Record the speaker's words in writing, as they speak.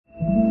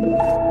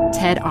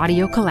TED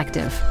Audio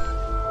Collective.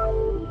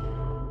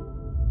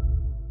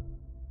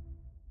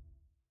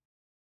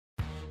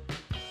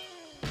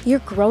 You're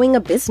growing a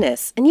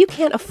business, and you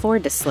can't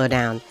afford to slow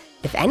down.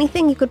 If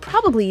anything, you could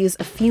probably use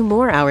a few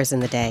more hours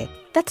in the day.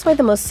 That's why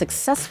the most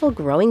successful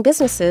growing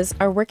businesses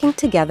are working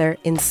together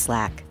in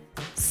Slack.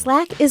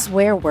 Slack is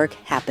where work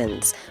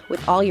happens,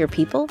 with all your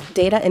people,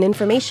 data, and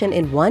information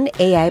in one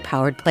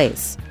AI-powered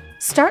place.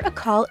 Start a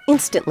call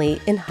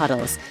instantly in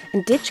huddles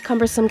and ditch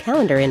cumbersome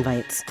calendar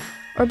invites.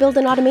 Or build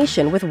an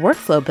automation with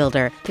Workflow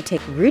Builder to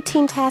take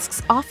routine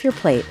tasks off your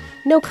plate,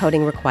 no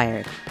coding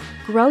required.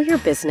 Grow your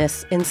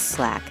business in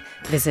Slack.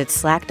 Visit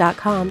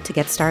slack.com to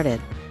get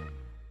started.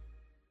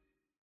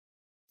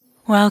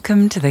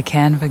 Welcome to the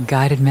Canva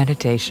guided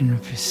meditation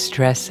for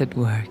stress at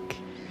work.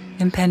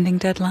 Impending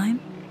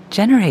deadline?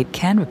 Generate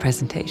Canva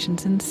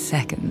presentations in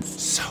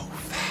seconds. So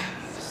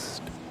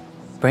fast.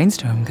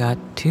 Brainstorm got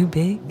too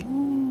big?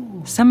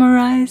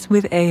 Summarize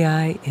with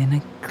AI in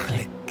a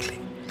click.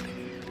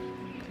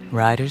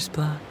 Writer's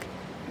block?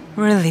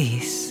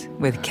 Release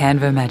with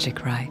Canva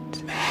Magic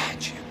Write.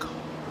 Magical.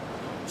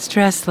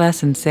 Stress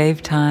less and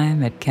save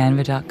time at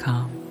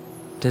canva.com.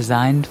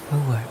 Designed for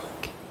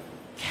work.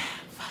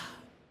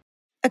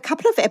 A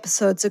couple of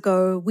episodes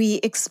ago, we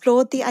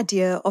explored the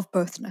idea of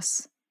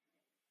bothness.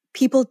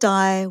 People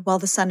die while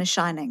the sun is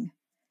shining.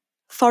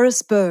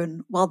 Forests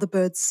burn while the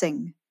birds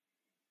sing.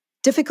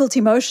 Difficult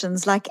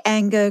emotions like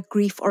anger,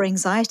 grief, or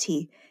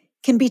anxiety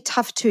can be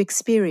tough to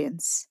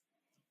experience.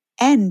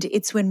 And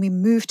it's when we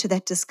move to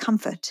that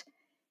discomfort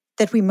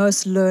that we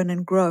most learn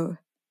and grow.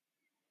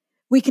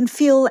 We can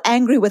feel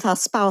angry with our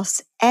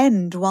spouse,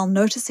 and while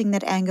noticing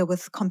that anger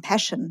with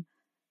compassion,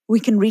 we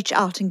can reach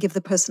out and give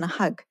the person a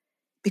hug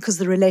because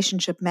the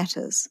relationship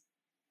matters.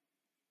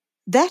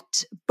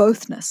 That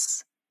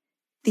bothness,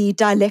 the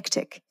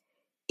dialectic,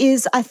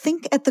 is, I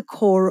think, at the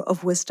core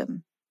of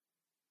wisdom.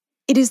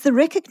 It is the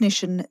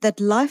recognition that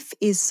life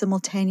is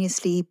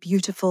simultaneously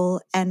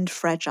beautiful and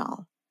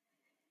fragile,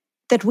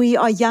 that we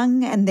are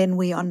young and then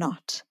we are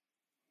not,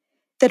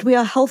 that we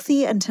are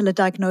healthy until a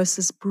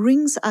diagnosis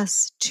brings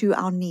us to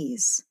our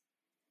knees,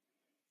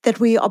 that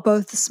we are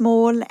both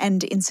small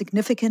and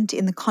insignificant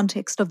in the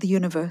context of the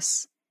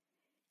universe,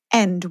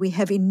 and we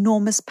have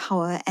enormous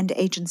power and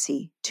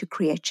agency to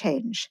create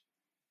change.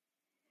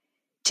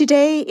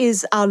 Today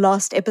is our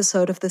last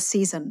episode of this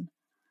season.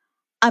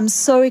 I'm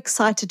so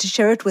excited to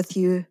share it with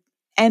you,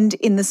 and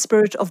in the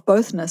spirit of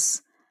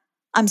bothness,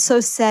 I'm so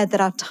sad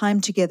that our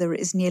time together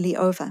is nearly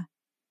over.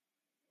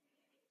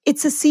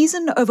 It's a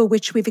season over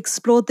which we've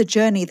explored the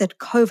journey that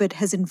COVID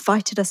has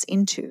invited us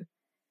into,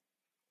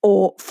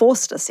 or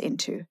forced us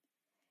into.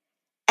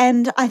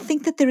 And I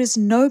think that there is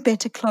no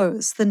better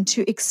close than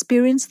to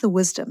experience the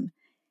wisdom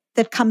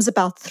that comes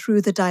about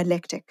through the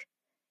dialectic,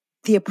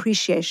 the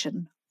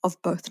appreciation of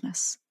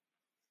bothness.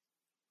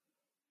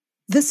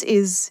 This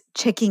is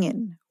Checking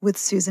In with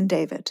Susan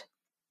David.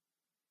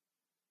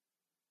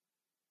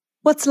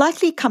 What's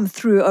likely come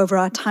through over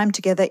our time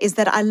together is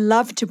that I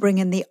love to bring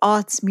in the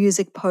arts,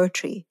 music,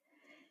 poetry,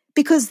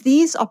 because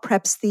these are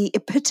perhaps the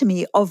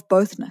epitome of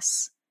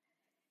bothness.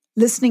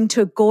 Listening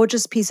to a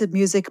gorgeous piece of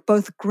music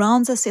both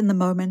grounds us in the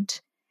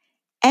moment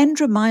and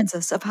reminds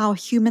us of how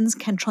humans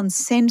can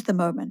transcend the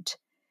moment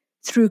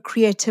through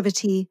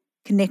creativity,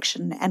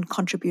 connection, and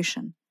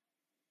contribution.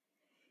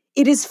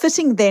 It is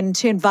fitting then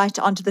to invite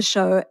onto the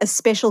show a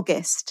special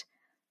guest,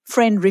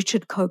 friend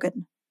Richard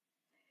Cogan.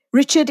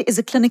 Richard is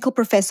a clinical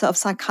professor of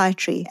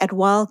psychiatry at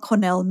Weill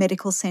Cornell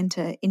Medical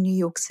Center in New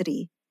York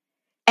City,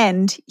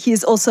 and he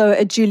is also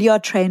a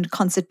Juilliard-trained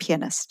concert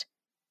pianist.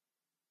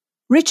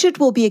 Richard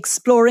will be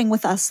exploring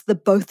with us the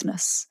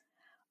bothness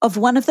of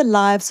one of the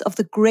lives of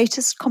the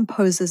greatest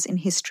composers in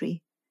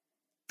history,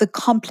 the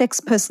complex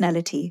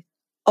personality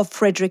of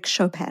Frédéric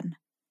Chopin.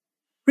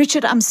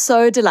 Richard, I'm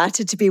so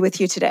delighted to be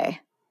with you today.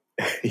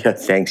 Yeah,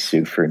 thanks,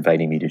 Sue, for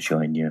inviting me to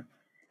join you.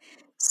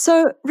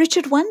 So,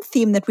 Richard, one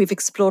theme that we've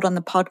explored on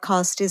the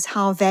podcast is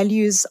how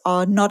values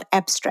are not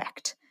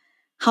abstract,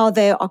 how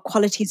they are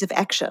qualities of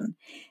action,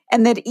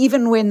 and that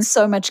even when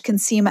so much can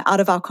seem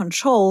out of our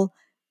control,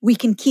 we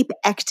can keep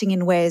acting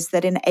in ways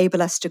that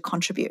enable us to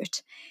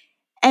contribute.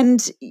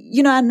 And,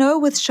 I know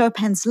with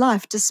Chopin's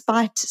life,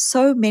 despite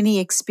so many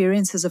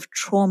experiences of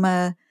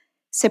trauma,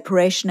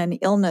 separation, and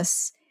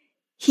illness,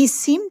 he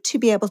seemed to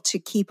be able to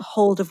keep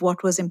hold of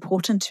what was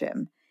important to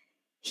him.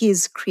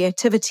 His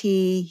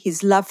creativity,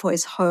 his love for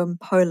his home,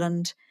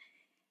 Poland.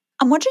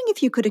 I'm wondering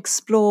if you could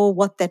explore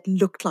what that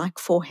looked like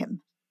for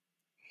him.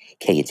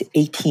 Okay, it's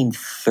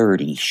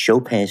 1830.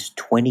 Chopin's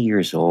 20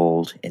 years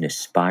old, an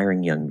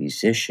aspiring young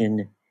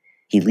musician.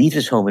 He leaves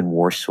his home in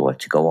Warsaw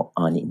to go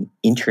on an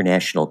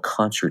international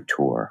concert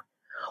tour.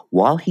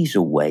 While he's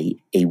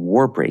away, a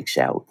war breaks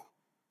out.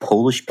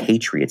 Polish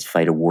patriots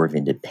fight a war of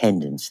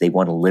independence. They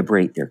want to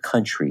liberate their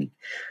country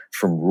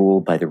from rule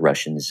by the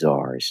Russian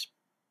czars.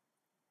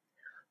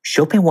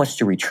 Chopin wants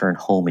to return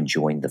home and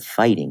join the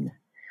fighting,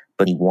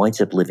 but he winds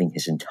up living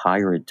his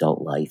entire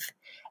adult life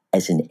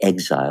as an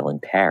exile in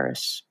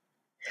Paris.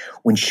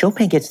 When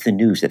Chopin gets the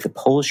news that the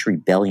Polish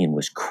rebellion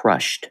was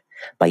crushed,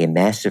 by a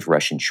massive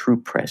Russian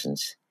troop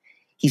presence.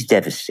 He's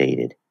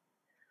devastated.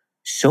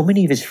 So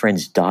many of his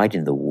friends died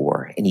in the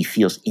war, and he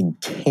feels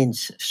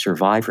intense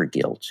survivor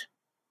guilt.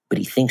 But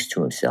he thinks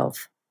to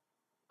himself,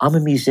 I'm a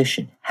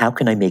musician. How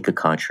can I make a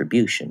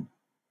contribution?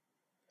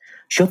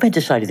 Chopin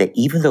decided that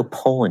even though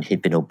Poland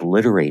had been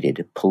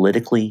obliterated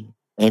politically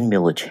and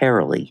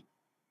militarily,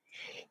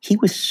 he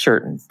was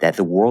certain that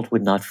the world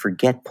would not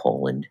forget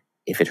Poland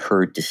if it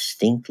heard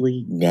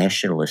distinctly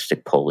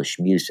nationalistic Polish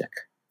music.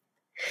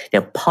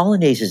 Now,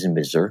 polonaises and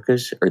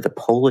mazurkas are the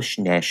Polish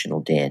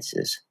national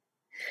dances.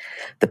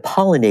 The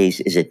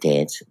polonaise is a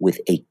dance with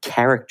a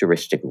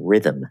characteristic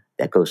rhythm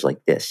that goes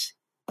like this.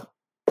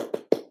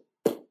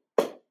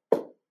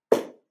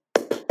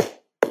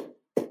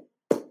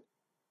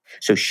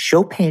 So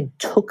Chopin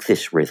took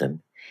this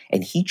rhythm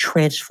and he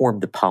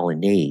transformed the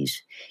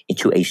polonaise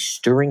into a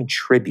stirring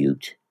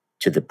tribute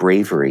to the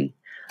bravery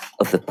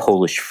of the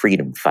Polish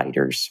freedom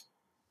fighters.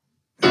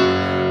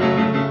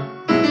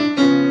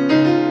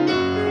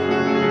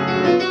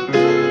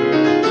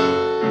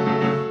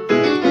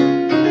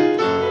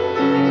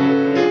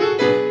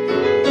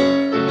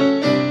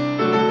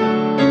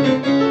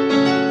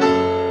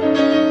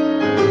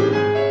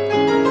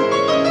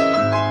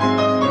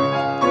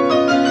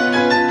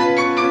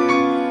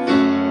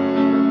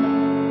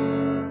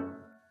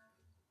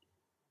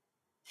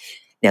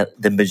 Now,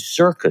 the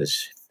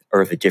mazurkas are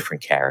of a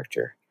different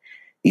character.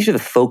 These are the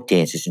folk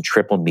dances in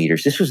triple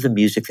meters. This was the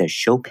music that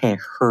Chopin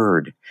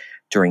heard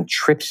during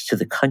trips to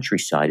the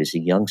countryside as a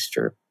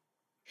youngster.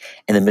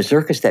 And the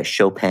mazurkas that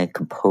Chopin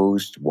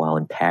composed while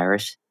in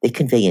Paris, they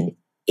convey an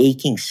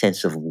aching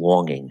sense of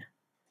longing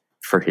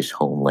for his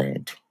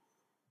homeland.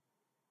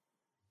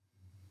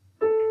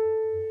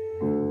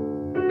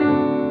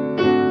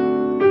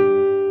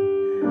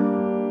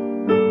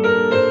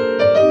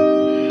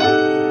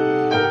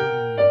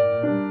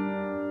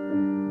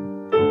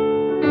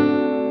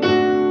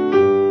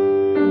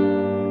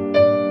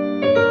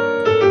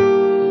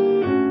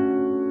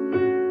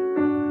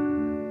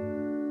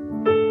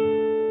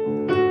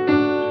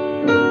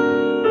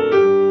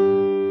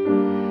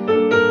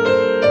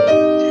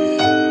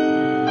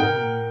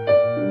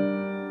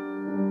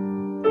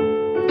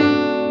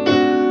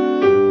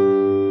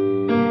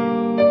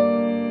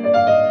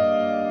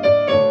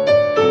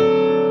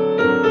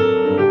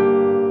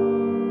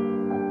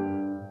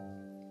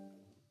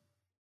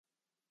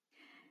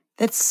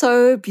 That's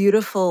so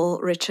beautiful,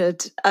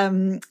 Richard.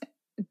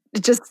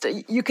 Just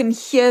you can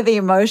hear the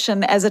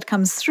emotion as it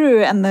comes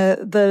through, and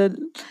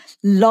the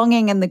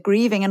longing and the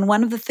grieving. And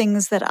one of the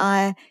things that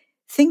I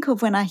think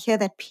of when I hear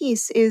that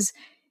piece is,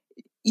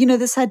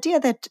 this idea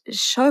that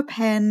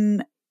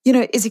Chopin,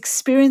 is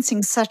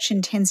experiencing such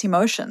intense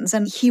emotions,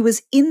 and he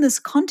was in this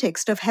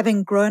context of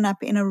having grown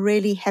up in a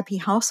really happy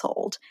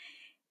household,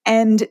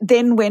 and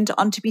then went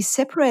on to be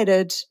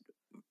separated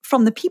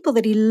from the people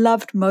that he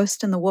loved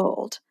most in the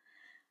world.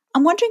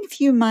 I'm wondering if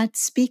you might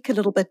speak a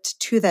little bit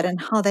to that and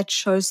how that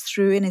shows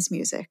through in his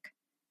music.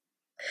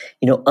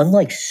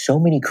 Unlike so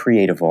many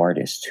creative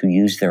artists who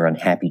use their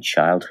unhappy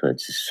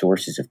childhoods as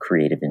sources of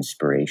creative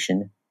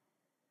inspiration,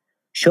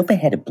 Chopin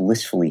had a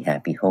blissfully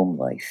happy home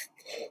life.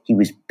 He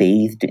was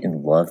bathed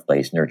in love by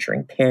his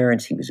nurturing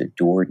parents. He was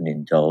adored and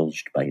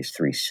indulged by his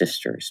three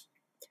sisters.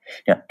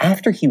 Now,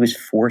 after he was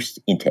forced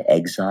into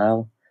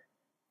exile,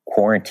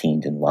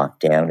 quarantined and locked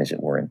down, as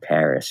it were, in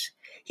Paris,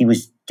 he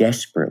was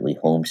desperately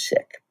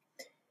homesick.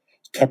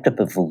 Kept up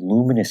a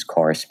voluminous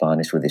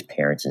correspondence with his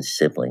parents and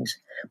siblings,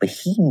 but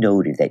he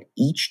noted that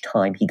each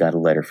time he got a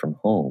letter from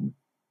home,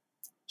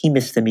 he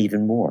missed them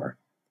even more.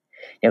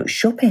 Now,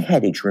 Chopin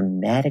had a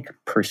dramatic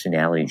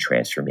personality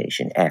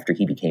transformation after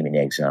he became an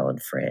exile in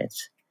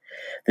France.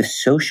 The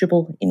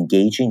sociable,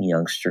 engaging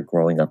youngster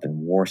growing up in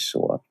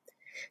Warsaw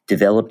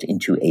developed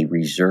into a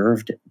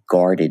reserved,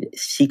 guarded,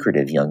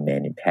 secretive young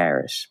man in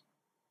Paris.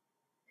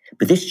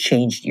 But this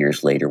changed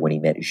years later when he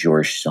met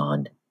Georges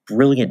Sand,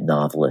 brilliant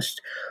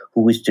novelist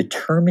who was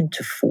determined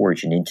to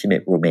forge an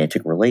intimate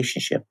romantic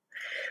relationship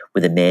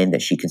with a man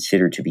that she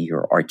considered to be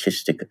her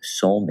artistic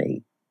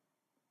soulmate.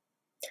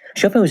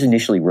 Chopin was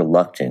initially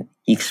reluctant.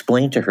 He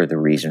explained to her the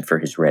reason for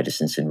his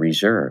reticence and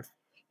reserve.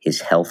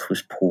 His health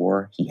was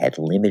poor. He had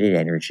limited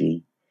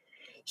energy.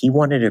 He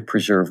wanted to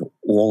preserve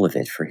all of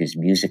it for his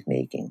music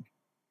making.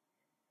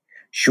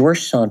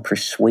 Georges Sand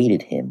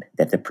persuaded him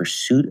that the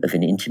pursuit of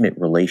an intimate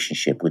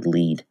relationship would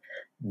lead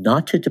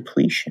not to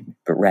depletion,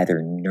 but rather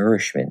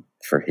nourishment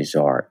for his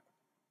art.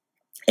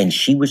 And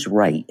she was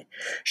right.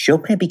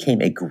 Chopin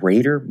became a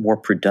greater, more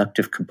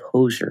productive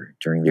composer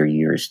during their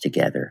years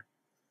together.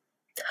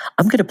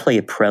 I'm going to play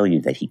a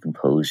prelude that he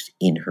composed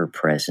in her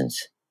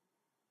presence.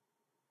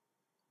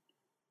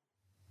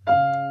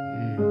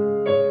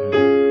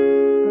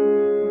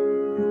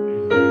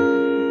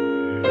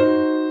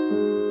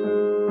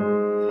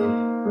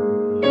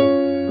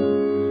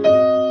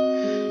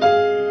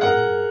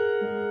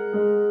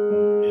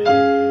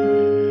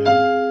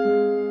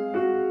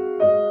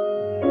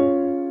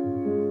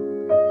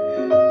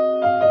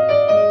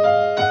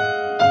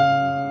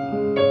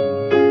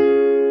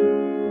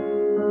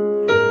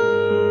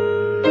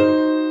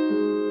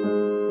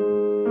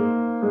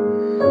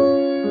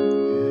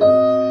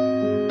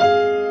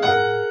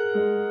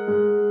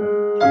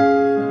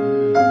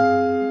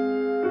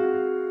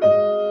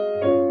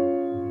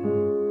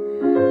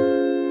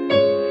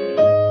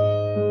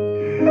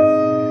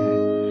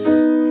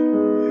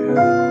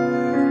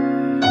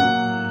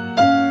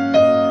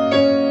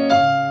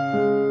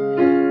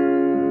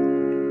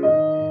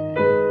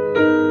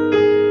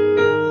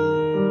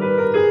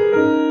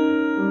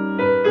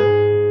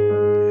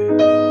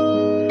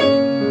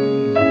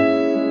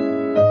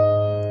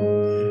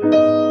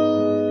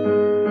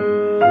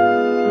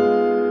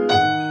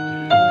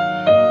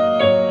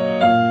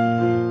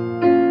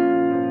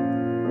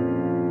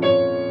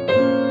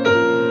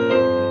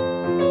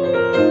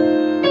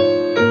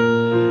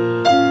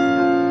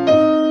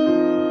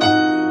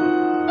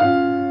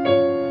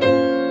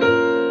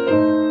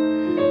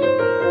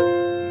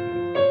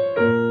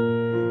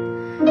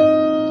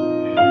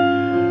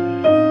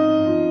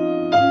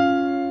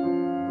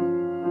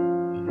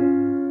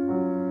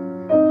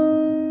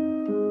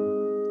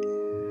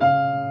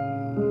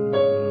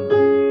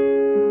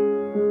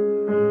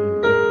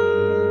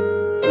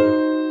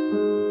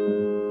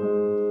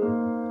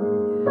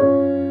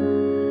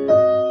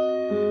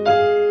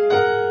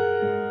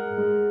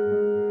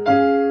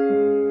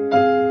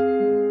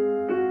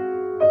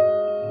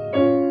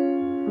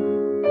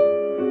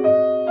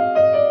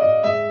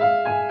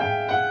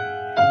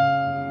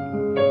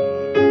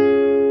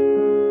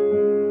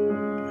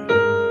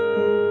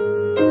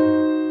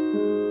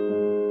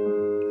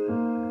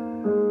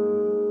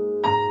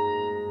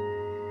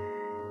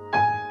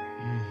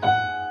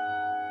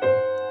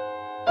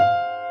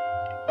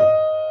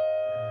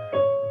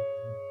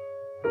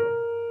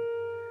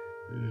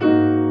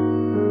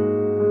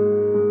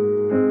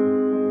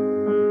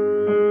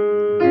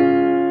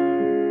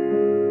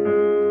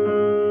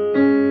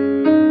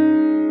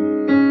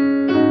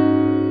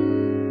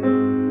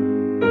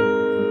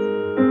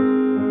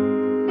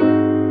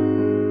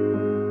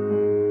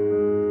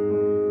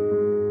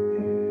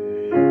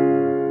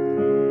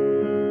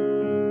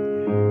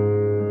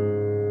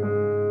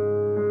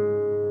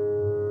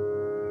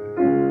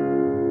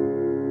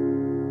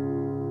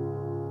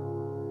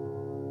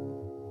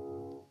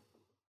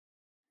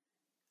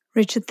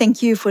 Richard,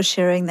 thank you for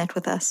sharing that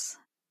with us.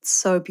 It's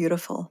so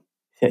beautiful.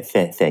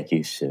 Thank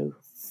you, Sue.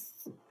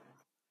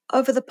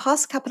 Over the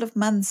past couple of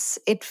months,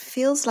 it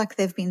feels like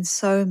there have been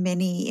so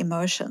many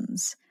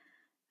emotions.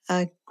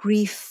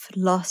 Grief,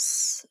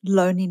 loss,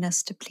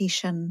 loneliness,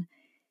 depletion.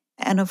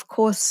 And of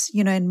course,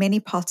 in many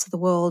parts of the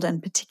world,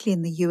 and particularly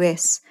in the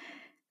US,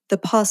 the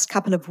past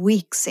couple of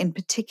weeks in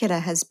particular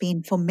has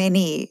been for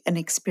many an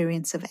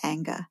experience of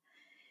anger.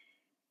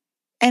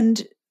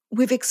 And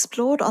we've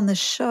explored on the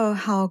show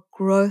how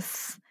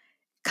growth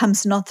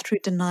comes not through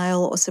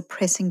denial or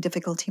suppressing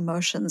difficult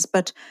emotions,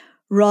 but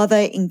rather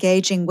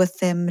engaging with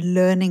them,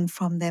 learning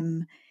from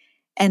them,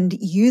 and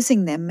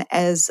using them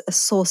as a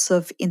source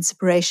of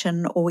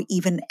inspiration or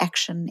even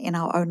action in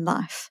our own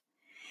life.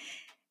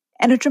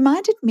 And it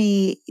reminded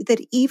me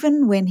that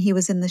even when he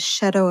was in the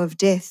shadow of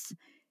death,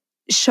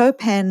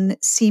 Chopin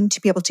seemed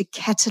to be able to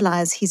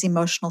catalyze his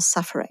emotional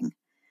suffering.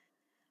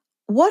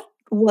 What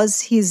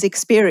was his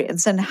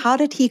experience, and how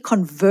did he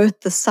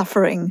convert the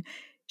suffering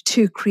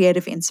to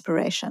creative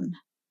inspiration?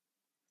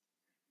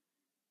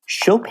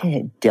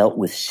 Chopin dealt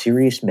with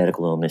serious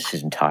medical illness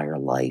his entire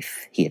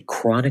life. He had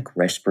chronic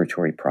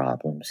respiratory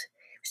problems.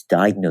 He was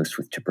diagnosed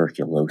with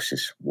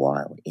tuberculosis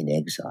while in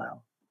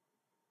exile.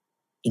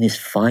 In his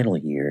final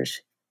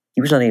years,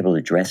 he was unable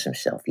to dress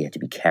himself. He had to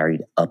be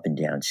carried up and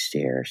down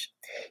stairs.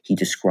 He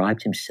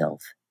described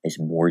himself as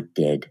more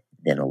dead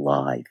than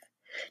alive.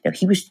 Now,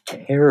 he was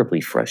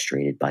terribly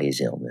frustrated by his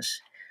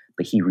illness,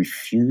 but he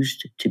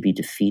refused to be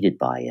defeated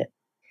by it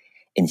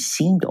and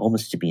seemed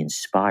almost to be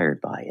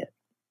inspired by it.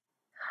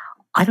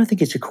 I don't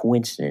think it's a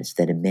coincidence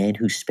that a man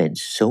who spent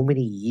so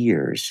many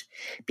years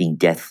being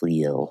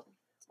deathly ill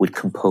would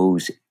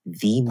compose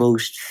the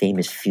most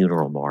famous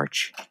funeral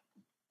march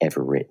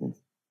ever written.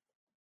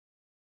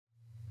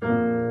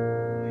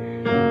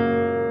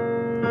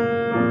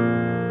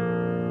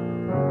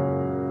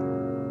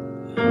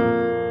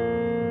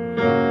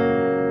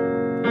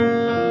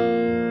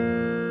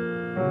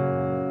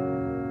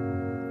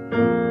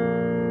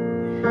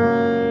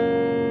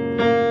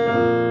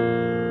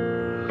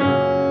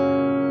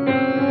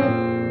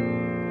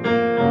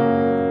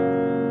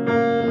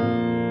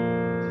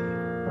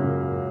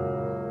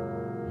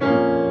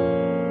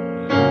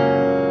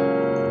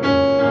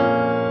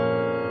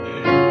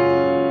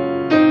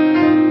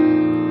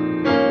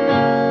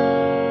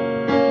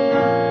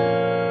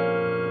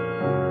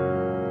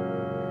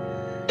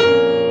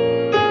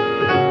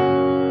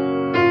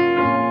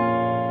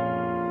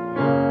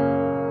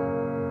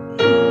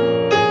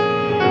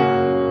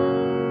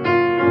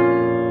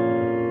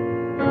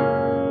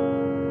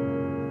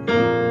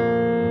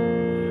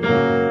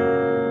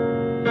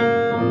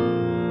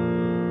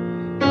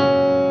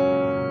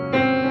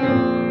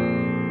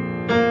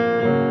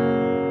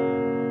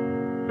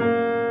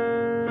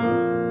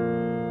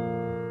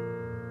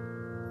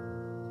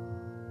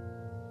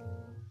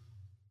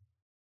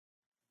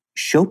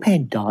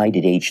 Chopin died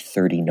at age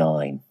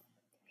 39.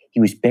 He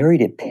was buried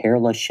at Père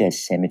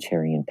Lachaise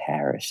Cemetery in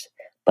Paris,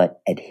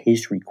 but at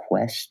his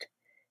request,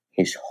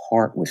 his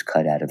heart was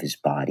cut out of his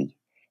body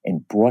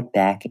and brought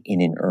back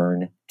in an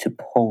urn to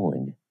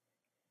Poland,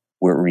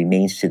 where it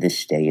remains to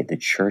this day at the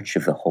Church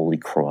of the Holy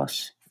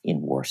Cross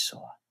in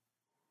Warsaw.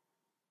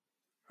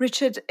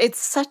 Richard, it's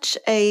such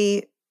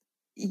a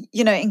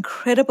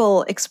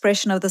incredible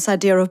expression of this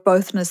idea of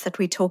bothness that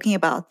we're talking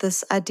about,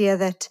 this idea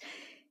that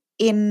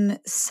in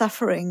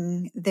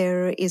suffering,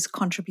 there is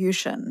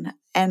contribution.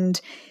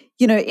 And,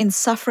 in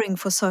suffering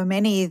for so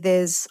many,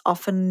 there's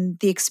often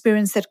the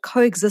experience that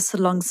coexists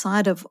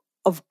alongside of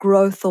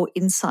growth or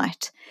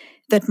insight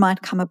that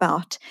might come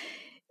about.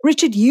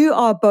 Richard, you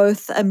are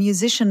both a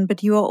musician,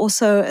 but you are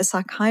also a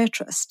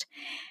psychiatrist.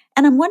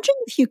 And I'm wondering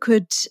if you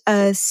could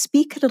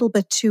speak a little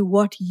bit to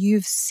what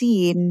you've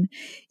seen.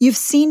 You've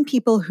seen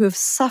people who have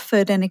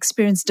suffered and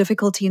experienced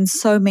difficulty in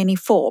so many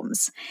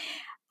forms.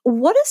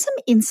 What are some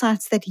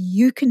insights that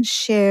you can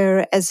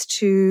share as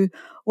to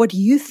what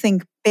you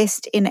think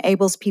best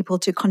enables people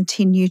to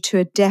continue to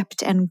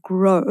adapt and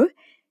grow,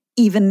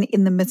 even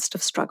in the midst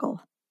of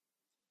struggle?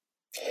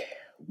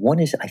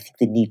 One is, I think,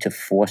 the need to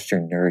foster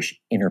and nourish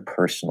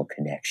interpersonal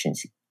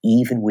connections,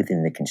 even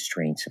within the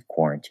constraints of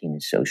quarantine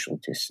and social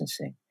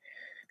distancing.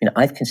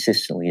 I've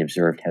consistently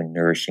observed how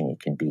nourishing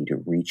it can be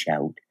to reach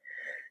out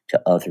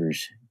to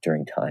others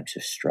during times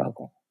of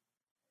struggle.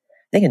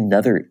 I think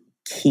another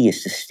key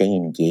is to stay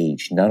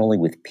engaged, not only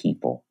with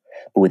people,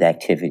 but with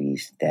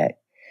activities that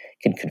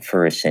can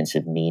confer a sense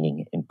of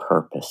meaning and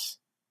purpose.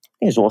 I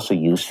think it's also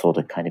useful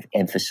to kind of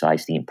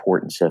emphasize the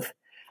importance of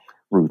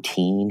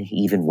routine,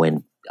 even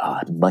when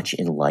much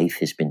in life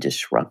has been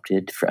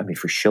disrupted.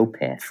 For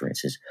Chopin, for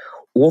instance,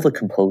 all the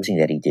composing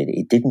that he did,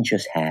 it didn't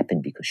just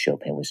happen because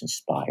Chopin was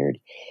inspired.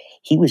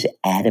 He was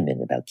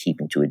adamant about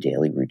keeping to a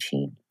daily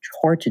routine. It's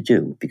hard to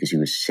do because he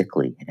was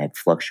sickly and had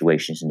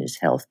fluctuations in his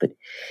health, but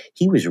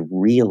he was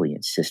really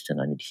insistent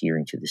on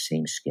adhering to the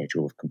same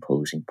schedule of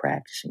composing,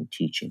 practicing,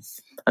 teaching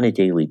on a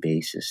daily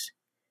basis.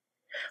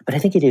 But I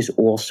think it is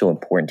also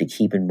important to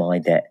keep in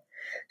mind that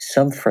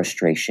some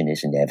frustration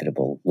is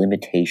inevitable.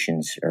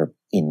 Limitations are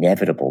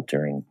inevitable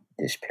during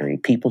this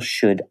period. People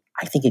should,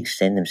 I think,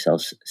 extend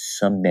themselves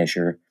some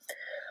measure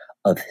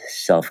of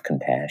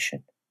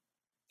self-compassion.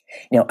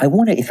 Now,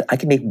 if I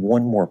can make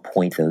one more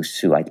point, though,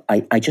 Sue,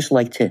 I just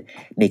like to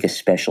make a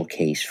special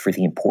case for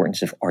the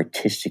importance of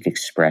artistic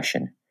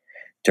expression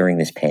during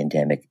this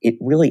pandemic. It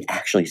really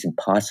actually is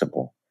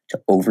impossible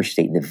to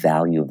overstate the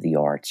value of the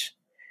arts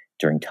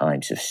during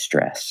times of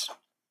stress.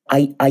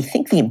 I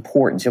think the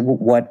importance of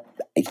what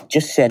I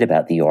just said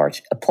about the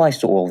arts applies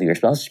to all the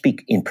arts, but I'll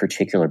speak in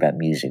particular about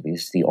music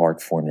because it's the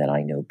art form that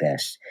I know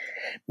best.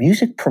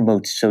 Music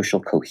promotes social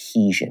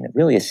cohesion,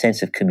 really a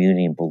sense of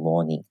community and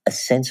belonging, a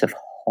sense of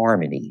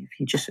harmony. If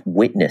you just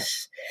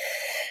witness,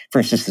 for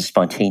instance, the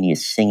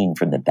spontaneous singing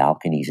from the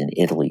balconies in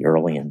Italy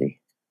early in the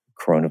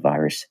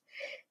coronavirus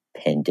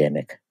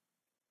pandemic.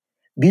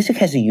 Music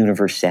has a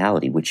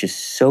universality which is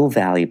so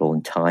valuable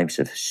in times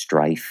of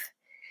strife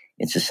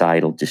and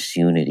societal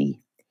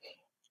disunity.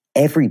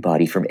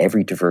 Everybody from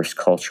every diverse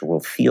culture will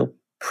feel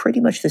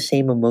pretty much the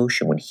same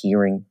emotion when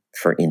hearing,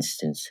 for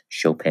instance,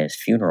 Chopin's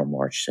Funeral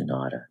March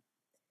Sonata.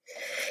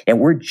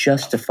 And we're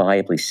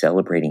justifiably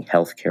celebrating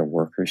healthcare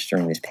workers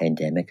during this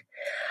pandemic.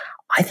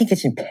 I think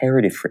it's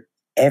imperative for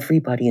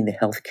everybody in the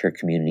healthcare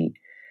community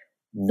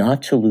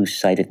not to lose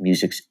sight of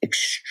music's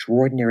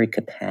extraordinary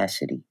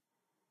capacity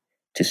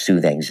to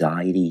soothe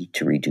anxiety,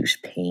 to reduce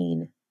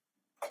pain,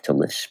 to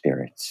lift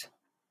spirits.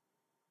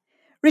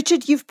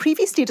 Richard, you've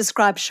previously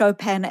described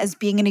Chopin as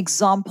being an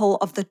example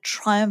of the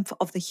triumph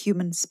of the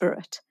human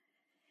spirit.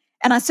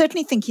 And I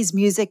certainly think his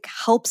music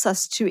helps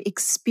us to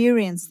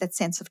experience that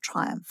sense of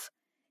triumph,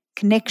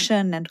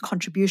 connection and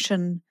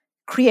contribution,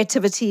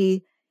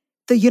 creativity,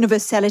 the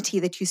universality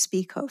that you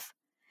speak of.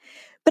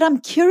 But I'm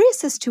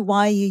curious as to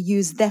why you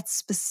use that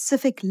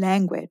specific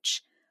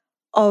language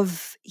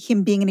of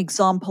him being an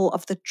example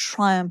of the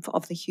triumph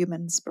of the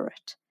human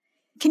spirit.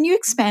 Can you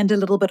expand a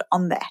little bit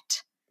on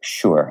that?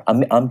 Sure.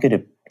 I'm going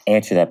to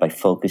answer that by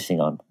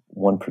focusing on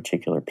one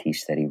particular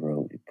piece that he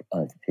wrote,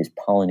 his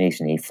Polonaise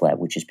in A-flat,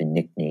 which has been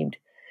nicknamed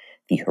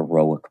the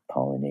Heroic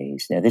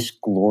Polonaise. Now, this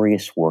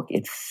glorious work,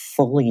 it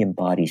fully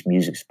embodies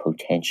music's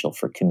potential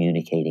for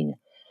communicating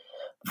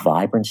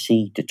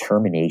vibrancy,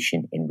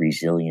 determination, and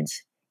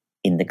resilience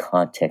in the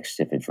context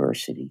of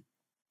adversity.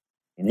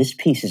 And this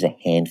piece is a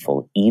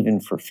handful, even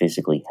for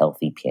physically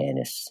healthy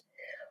pianists,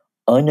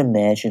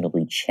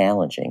 unimaginably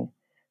challenging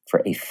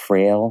for a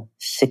frail,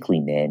 sickly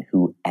man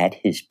who, at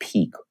his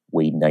peak,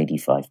 weighed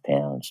 95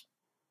 pounds.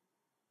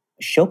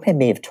 Chopin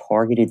may have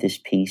targeted this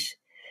piece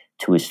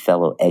to his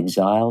fellow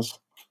exiles,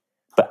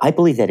 but I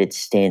believe that it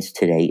stands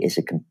today as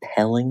a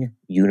compelling,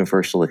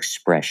 universal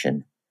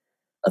expression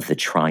of the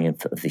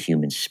triumph of the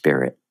human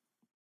spirit.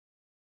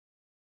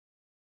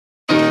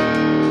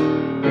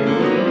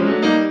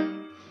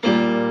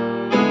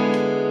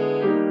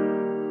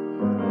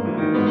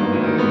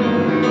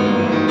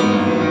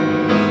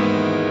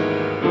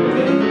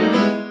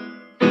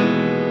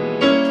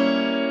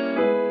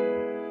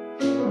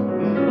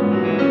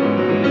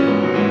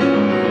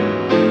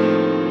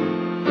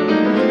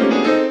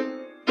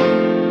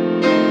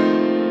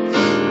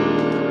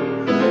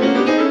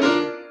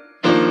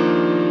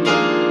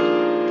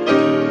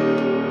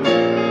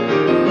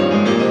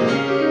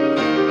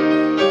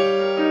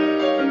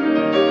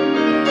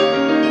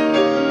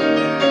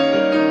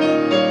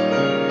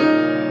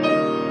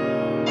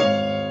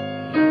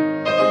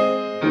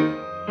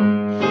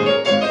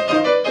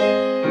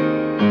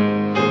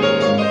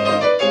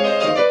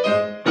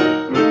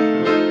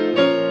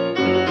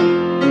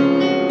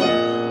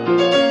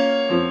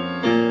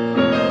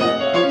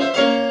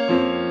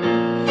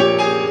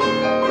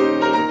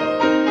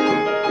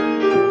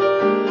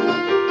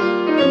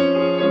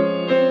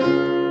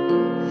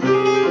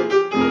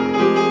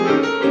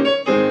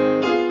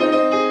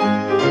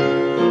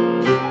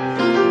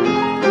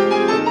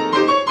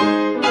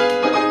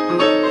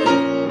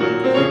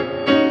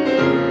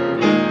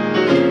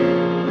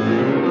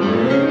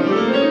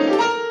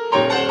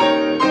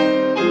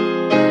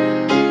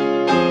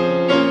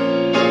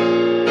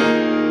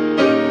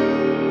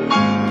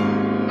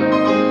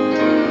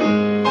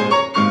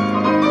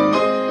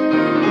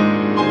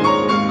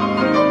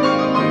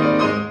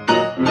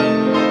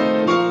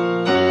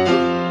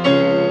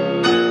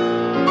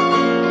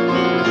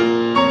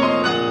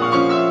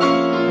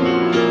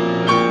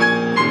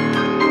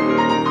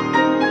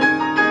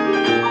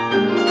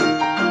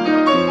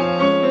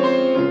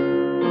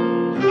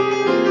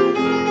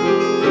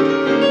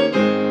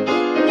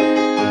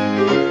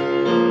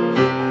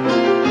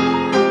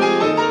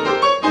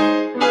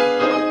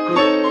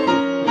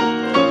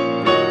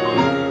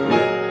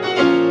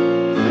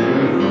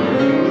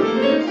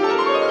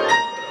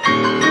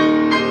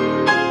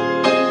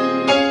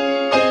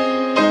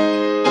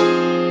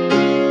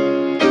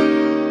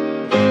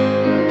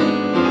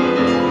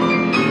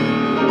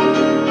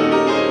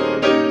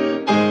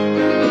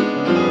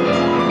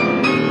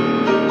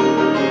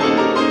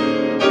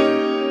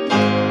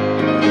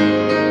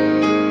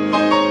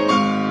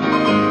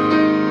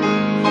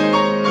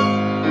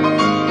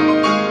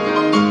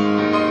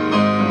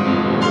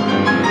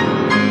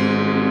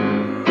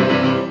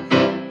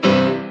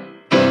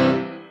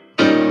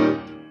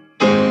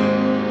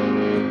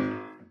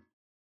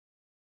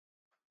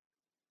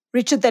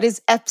 Richard, that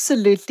is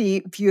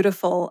absolutely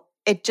beautiful.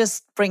 It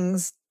just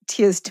brings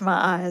tears to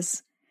my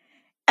eyes.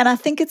 And I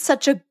think it's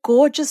such a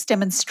gorgeous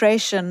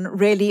demonstration,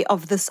 really,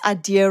 of this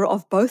idea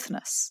of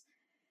bothness.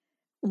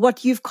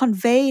 What you've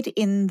conveyed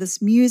in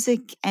this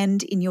music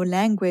and in your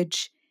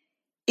language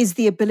is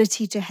the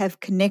ability to have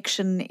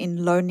connection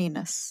in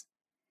loneliness,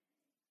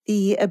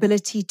 the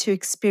ability to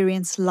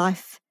experience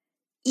life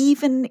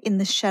even in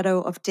the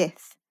shadow of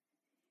death,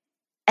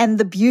 and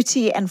the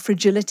beauty and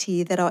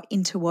fragility that are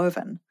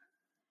interwoven.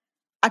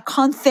 I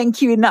can't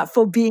thank you enough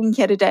for being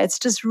here today. It's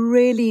just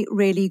really,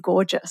 really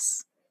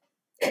gorgeous.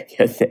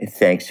 Yeah,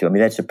 thanks, Sue. I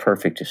mean, that's a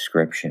perfect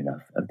description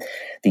of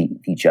the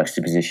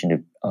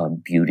juxtaposition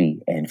of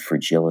beauty and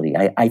fragility.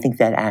 I think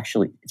that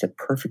actually it's a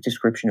perfect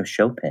description of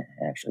Chopin,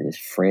 actually, this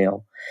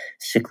frail,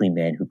 sickly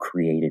man who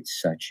created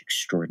such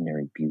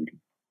extraordinary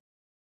beauty.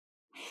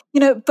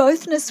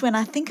 Bothness, when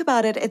I think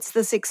about it, it's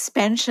this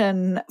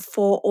expansion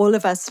for all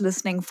of us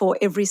listening, for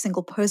every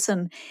single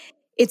person.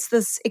 It's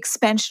this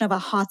expansion of our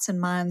hearts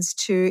and minds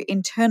to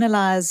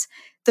internalize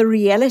the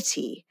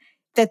reality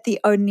that the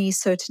only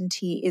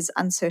certainty is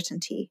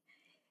uncertainty,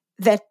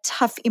 that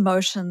tough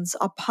emotions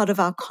are part of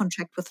our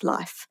contract with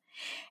life.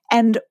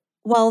 And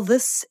while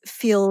this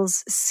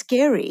feels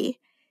scary,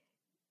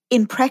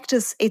 in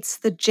practice, it's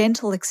the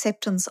gentle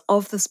acceptance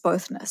of this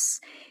bothness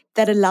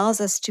that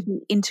allows us to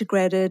be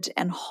integrated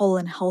and whole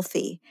and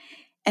healthy,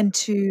 and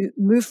to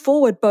move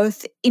forward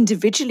both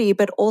individually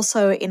but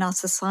also in our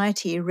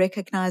society,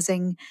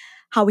 recognizing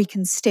how we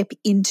can step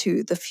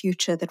into the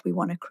future that we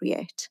want to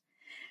create.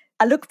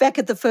 I look back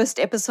at the first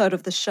episode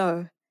of the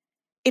show.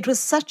 It was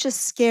such a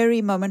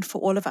scary moment for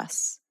all of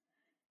us,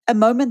 a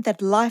moment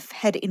that life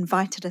had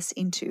invited us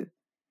into,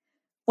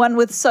 one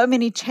with so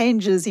many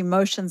changes,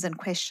 emotions, and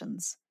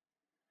questions.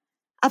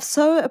 I've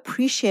so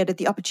appreciated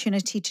the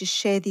opportunity to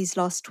share these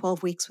last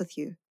 12 weeks with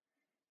you.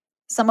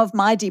 Some of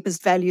my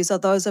deepest values are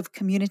those of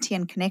community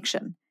and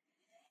connection.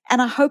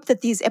 And I hope that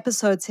these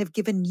episodes have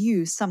given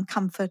you some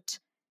comfort,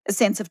 a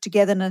sense of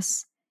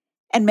togetherness,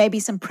 and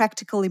maybe some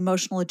practical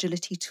emotional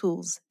agility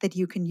tools that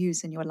you can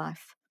use in your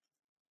life.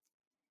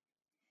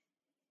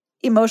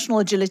 Emotional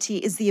agility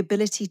is the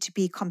ability to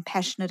be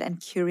compassionate and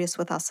curious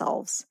with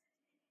ourselves,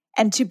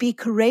 and to be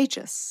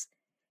courageous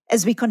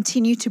as we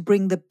continue to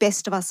bring the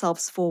best of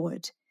ourselves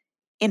forward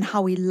in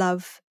how we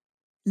love,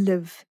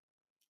 live,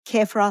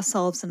 care for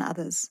ourselves and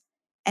others,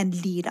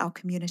 and lead our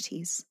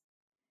communities.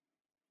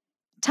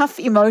 Tough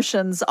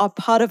emotions are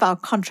part of our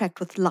contract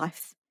with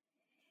life.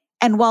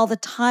 And while the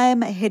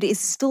time ahead is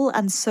still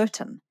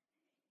uncertain,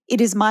 it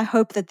is my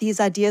hope that these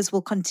ideas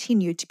will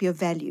continue to be of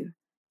value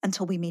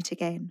until we meet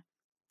again.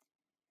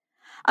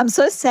 I'm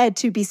so sad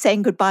to be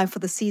saying goodbye for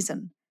the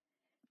season,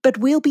 but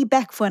we'll be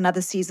back for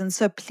another season,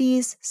 so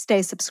please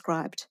stay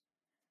subscribed.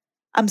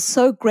 I'm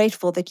so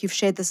grateful that you've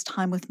shared this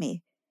time with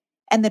me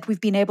and that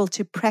we've been able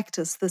to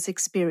practice this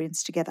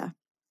experience together.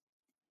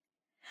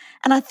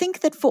 And I think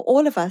that for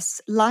all of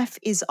us, life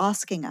is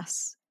asking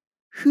us,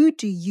 who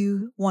do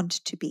you want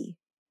to be?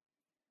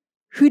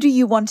 Who do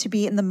you want to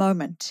be in the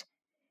moment,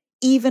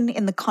 even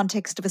in the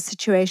context of a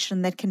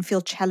situation that can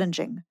feel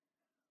challenging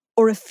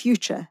or a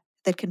future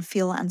that can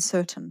feel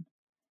uncertain?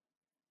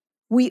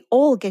 We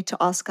all get to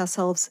ask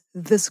ourselves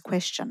this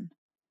question,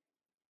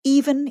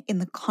 even in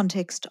the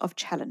context of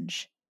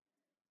challenge.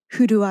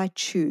 Who do I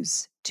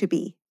choose to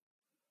be?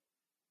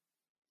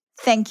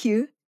 Thank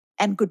you,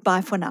 and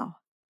goodbye for now.